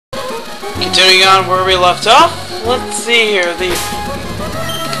Continuing on where we left off, let's see here.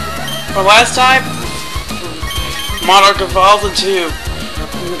 From last time, Monarch evolved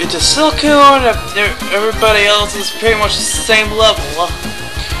into Silcoon. Everybody else is pretty much the same level.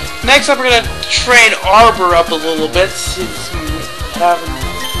 Next up, we're gonna train Arbor up a little bit.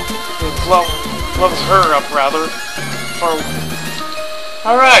 Level her up rather.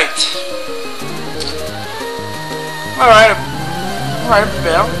 Alright,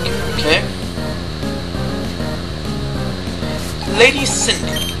 Belle. Okay. Lady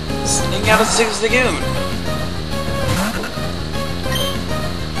Cindy, sitting out of Zig's Lagoon.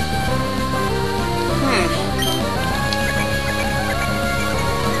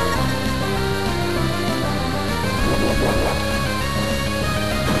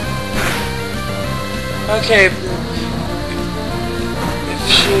 Okay. If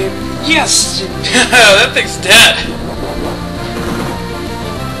she... Yes! That thing's dead!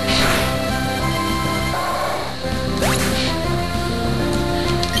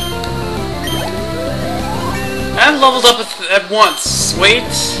 I leveled up at once. Wait.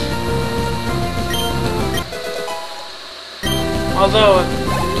 Although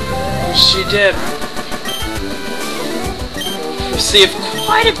she did receive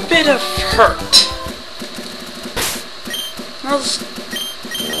quite a bit of hurt.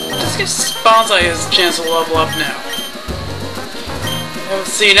 Let's give Sponsai his chance to level up now. I haven't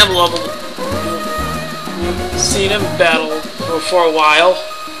seen him battle for a while.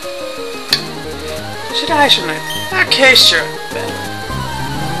 Shouldn't I? Okay, sure.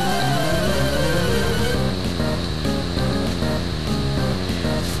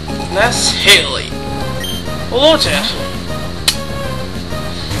 That's Haley. Hello, Ted.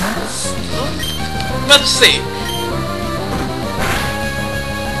 Let's see.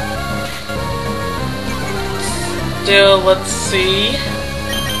 Still, let's see.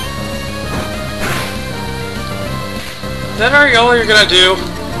 Is that all you're gonna do?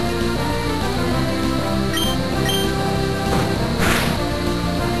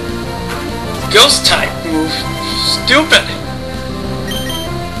 Ghost type move. Stupid.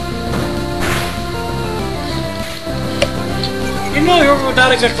 You know, you're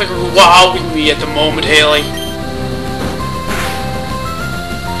not exactly wowing me at the moment, Haley.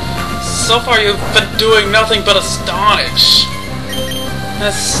 So far, you've been doing nothing but astonish.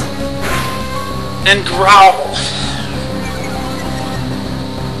 And growl.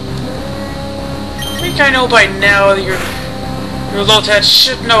 I think I know by now that your Lotat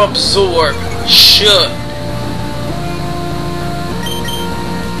should know absorb. Should.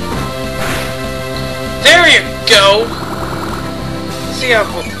 There you go. See how...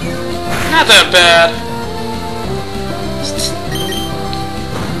 Not that bad.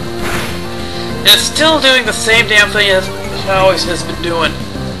 It's still doing the same damn thing as it always has been doing.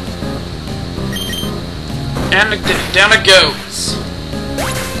 And down it goes.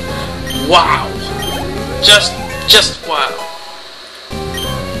 Wow. Just wow.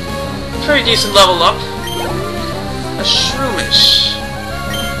 Pretty decent level up. A Shroomish.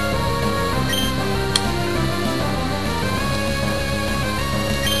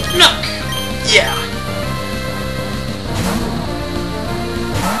 Nook. Yeah.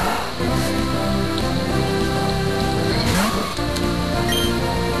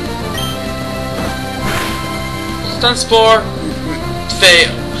 Stun Spore.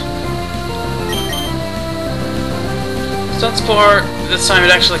 Fail. Stun Spore, this time it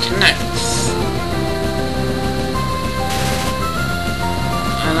actually connects.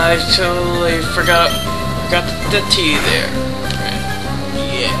 And I totally forgot the T there.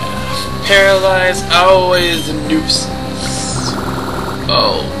 Yeah. Paralyze, always a nuisance.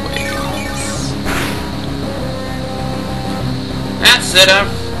 Always. That's it,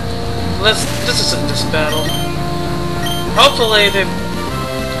 this isn't this battle. Hopefully the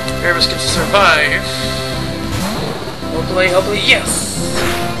Erebus gets to survive. Hopefully, yes!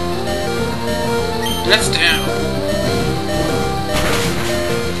 That's down.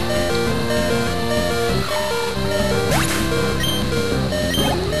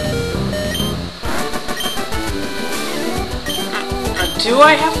 Do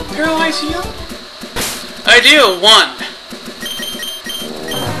I have to paralyze heal? I do, 1.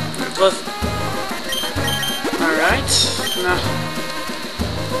 Alright. Now,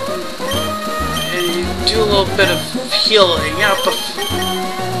 and you do a little bit of healing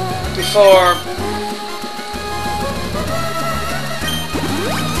before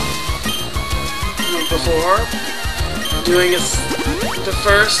doing the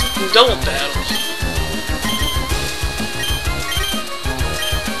first double battle.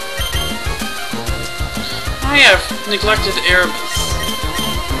 I have neglected Erebus.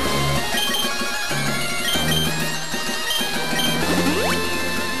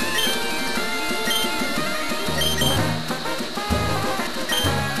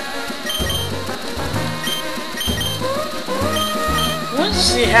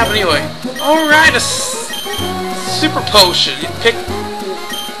 does he have anyway? Alright, a super potion. He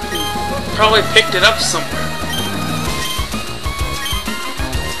probably picked it up somewhere.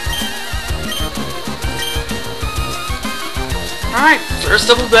 Alright, first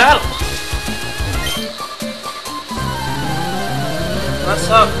double battle.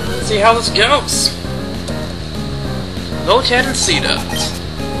 Let's see how this goes. Go ahead and see that.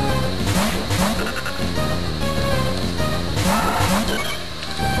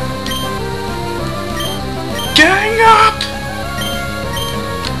 Gang up!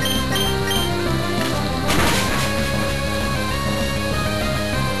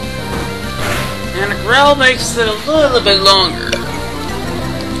 And the growl makes it a little bit longer.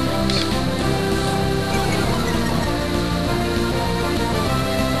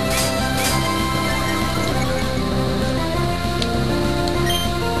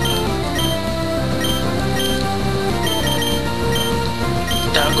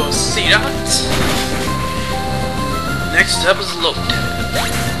 Down goes Seedot. Next up is Load.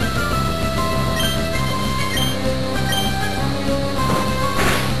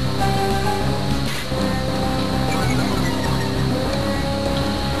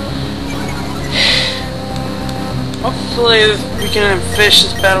 Hopefully we can finish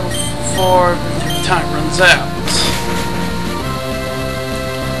this battle before time runs out.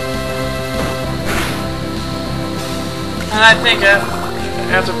 And I think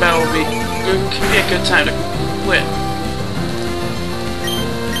after battle will be a good time to quit.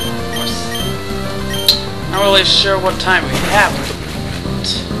 Not really sure what time we have at the moment.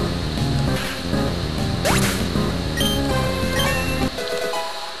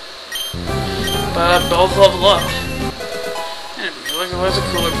 But both level up. And where's a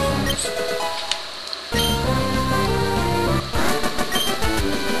cooler?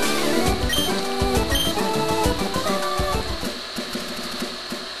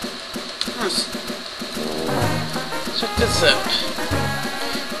 Check this out.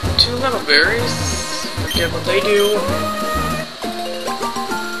 2 level berries. Forget what they do.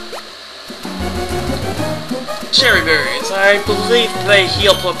 Cherry berries. I believe they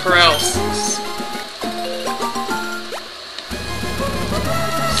heal paralysis.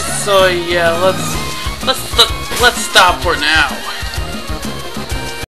 So yeah, let's stop for now.